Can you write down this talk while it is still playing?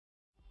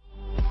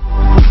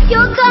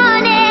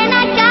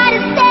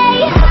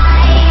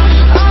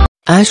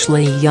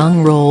Ashley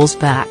Young rolls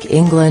back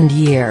England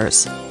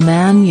years.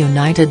 Man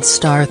United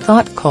star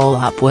thought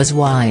call-up was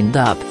wind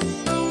up.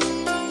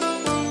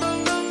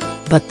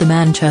 But the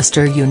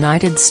Manchester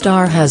United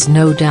star has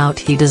no doubt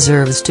he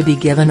deserves to be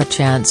given a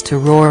chance to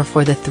roar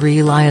for the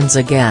Three Lions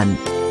again.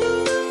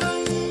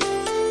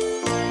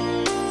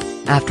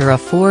 After a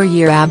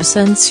 4-year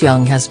absence,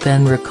 Young has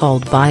been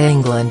recalled by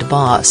England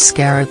boss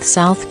Gareth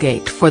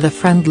Southgate for the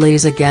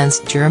friendlies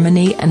against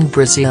Germany and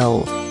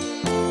Brazil.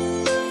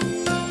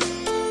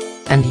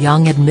 And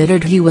Young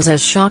admitted he was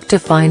as shocked to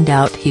find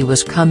out he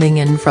was coming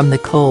in from the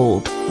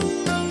cold.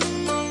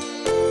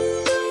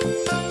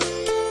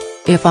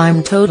 "If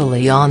I'm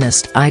totally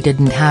honest, I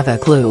didn't have a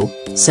clue,"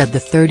 said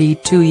the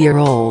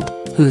 32-year-old,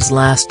 whose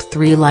last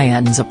Three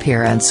Lions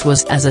appearance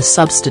was as a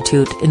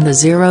substitute in the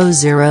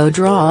 0-0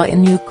 draw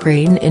in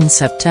Ukraine in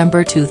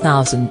September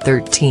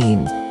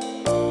 2013.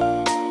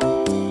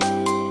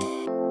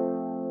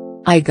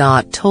 "I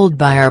got told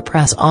by our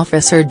press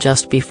officer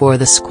just before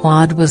the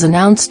squad was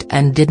announced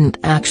and didn't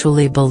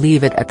actually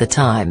believe it at the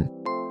time."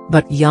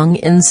 But Young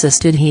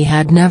insisted he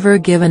had never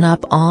given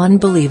up on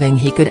believing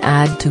he could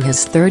add to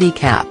his 30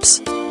 caps.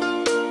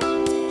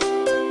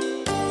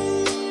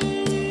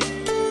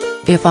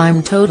 "If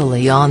I'm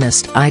totally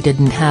honest, I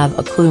didn't have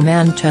a clue."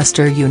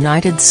 Manchester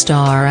United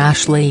star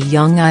Ashley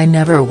Young: "I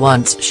never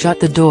once shut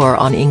the door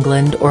on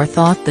England or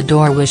thought the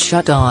door was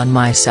shut on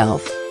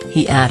myself,"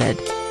 he added.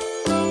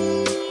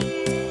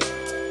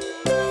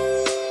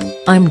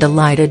 "I'm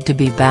delighted to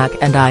be back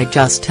and I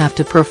just have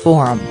to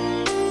perform."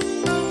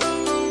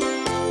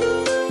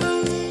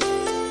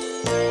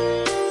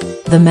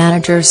 The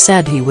manager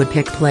said he would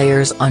pick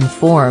players on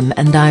form,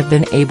 and I've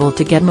been able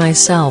to get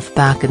myself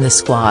back in the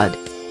squad.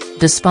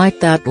 Despite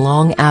that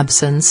long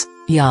absence,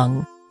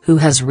 Young, who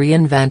has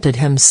reinvented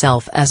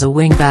himself as a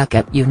wingback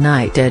at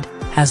United,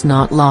 has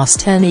not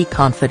lost any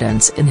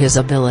confidence in his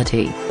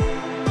ability.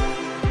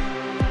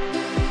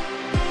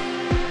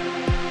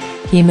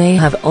 He may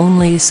have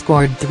only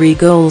scored 3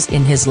 goals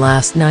in his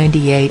last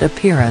 98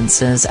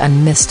 appearances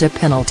and missed a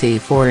penalty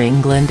for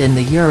England in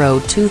the Euro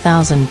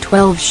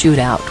 2012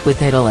 shootout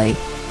with Italy,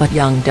 but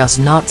Young does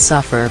not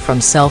suffer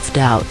from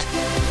self-doubt.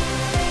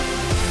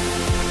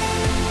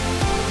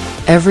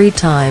 "Every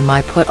time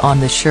I put on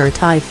the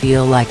shirt I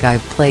feel like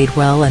I've played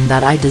well and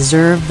that I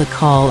deserve the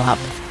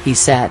call-up," he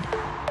said.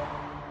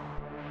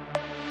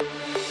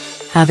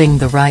 Having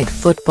the right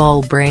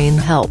football brain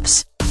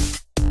helps.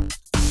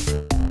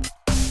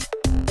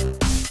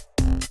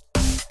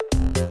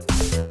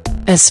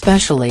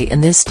 "Especially in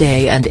this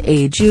day and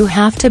age, you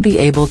have to be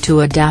able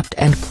to adapt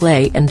and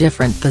play in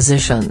different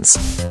positions.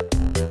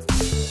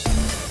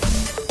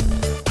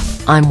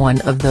 I'm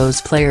one of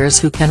those players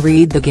who can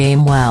read the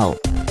game well.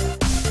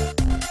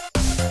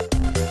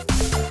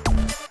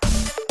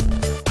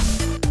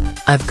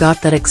 I've got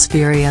that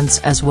experience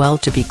as well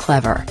to be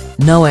clever,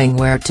 knowing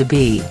where to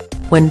be,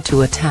 when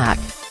to attack,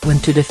 when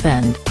to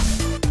defend.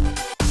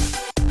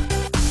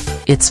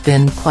 It's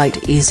been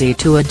quite easy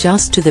to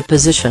adjust to the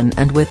position,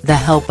 and with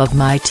the help of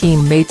my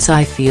teammates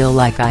I feel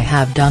like I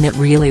have done it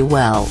really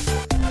well.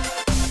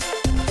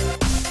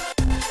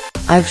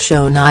 I've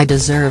shown I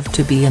deserve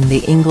to be in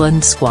the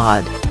England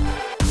squad.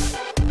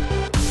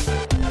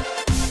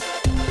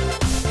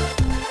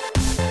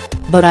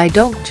 But I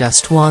don't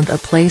just want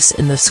a place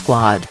in the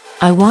squad,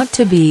 I want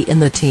to be in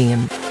the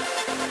team.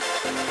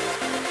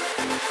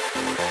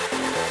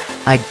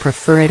 I'd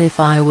prefer it if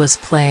I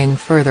was playing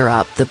further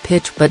up the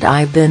pitch, but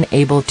I've been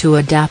able to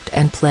adapt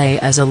and play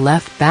as a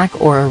left back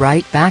or a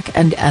right back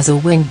and as a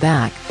wing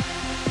back.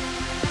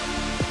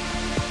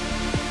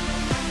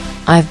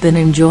 I've been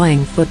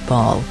enjoying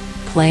football,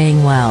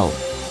 playing well."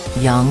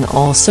 Young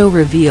also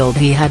revealed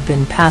he had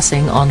been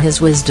passing on his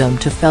wisdom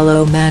to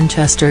fellow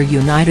Manchester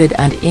United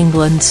and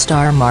England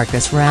star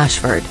Marcus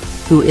Rashford,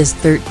 who is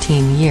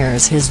 13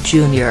 years his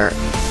junior.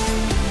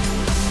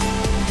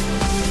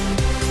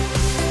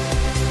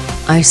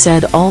 "I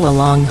said all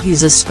along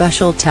he's a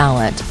special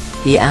talent,"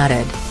 he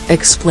added,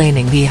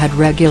 explaining he had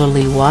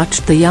regularly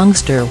watched the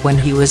youngster when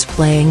he was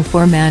playing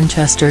for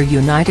Manchester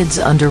United's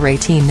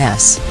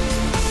under-18s.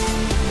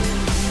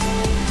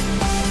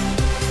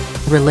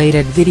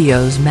 Related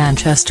videos: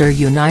 Manchester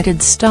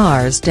United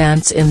stars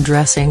dance in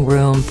dressing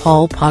room.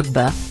 Paul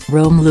Pogba,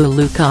 Romelu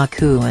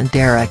Lukaku and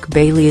Derek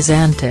Bailey's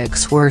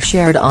antics were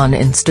shared on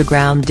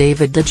Instagram.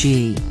 David De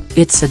Gea: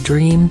 "It's a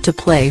dream to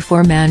play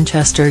for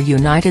Manchester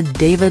United."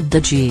 David De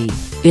Gea: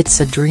 "It's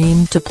a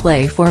dream to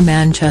play for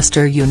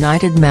Manchester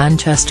United."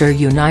 Manchester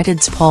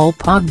United's Paul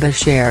Pogba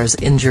shares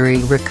injury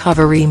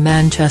recovery.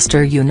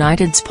 Manchester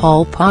United's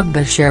Paul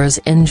Pogba shares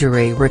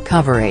injury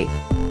recovery.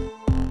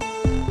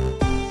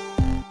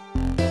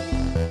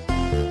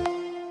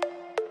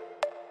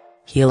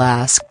 He'll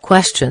ask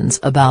questions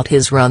about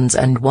his runs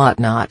and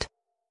whatnot.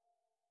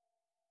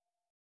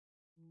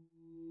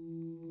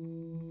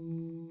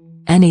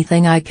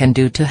 "Anything I can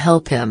do to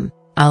help him,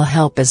 I'll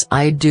help, as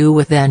I do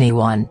with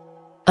anyone."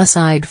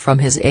 Aside from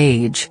his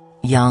age,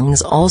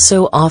 Young's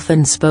also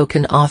often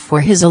spoken of for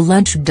his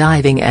alleged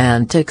diving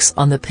antics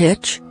on the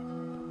pitch.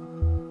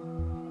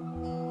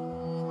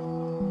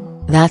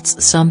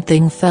 That's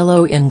something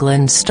fellow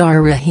England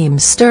star Raheem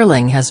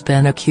Sterling has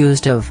been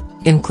accused of,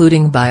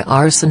 including by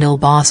Arsenal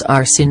boss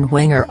Arsene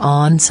Wenger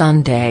on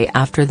Sunday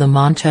after the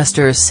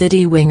Manchester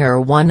City winger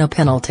won a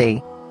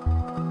penalty.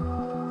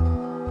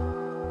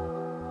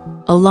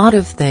 "A lot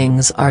of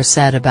things are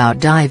said about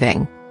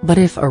diving, but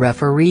if a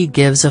referee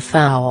gives a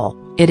foul,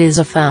 it is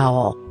a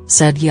foul,"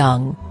 said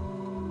Young.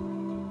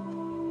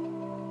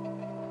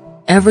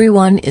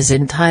 "Everyone is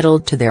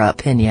entitled to their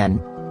opinion.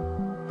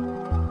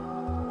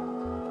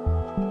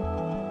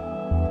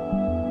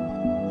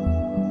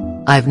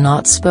 I've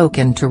not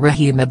spoken to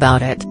Raheem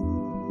about it.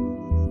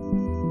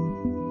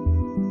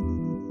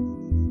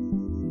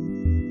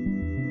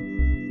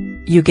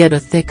 You get a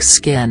thick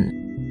skin.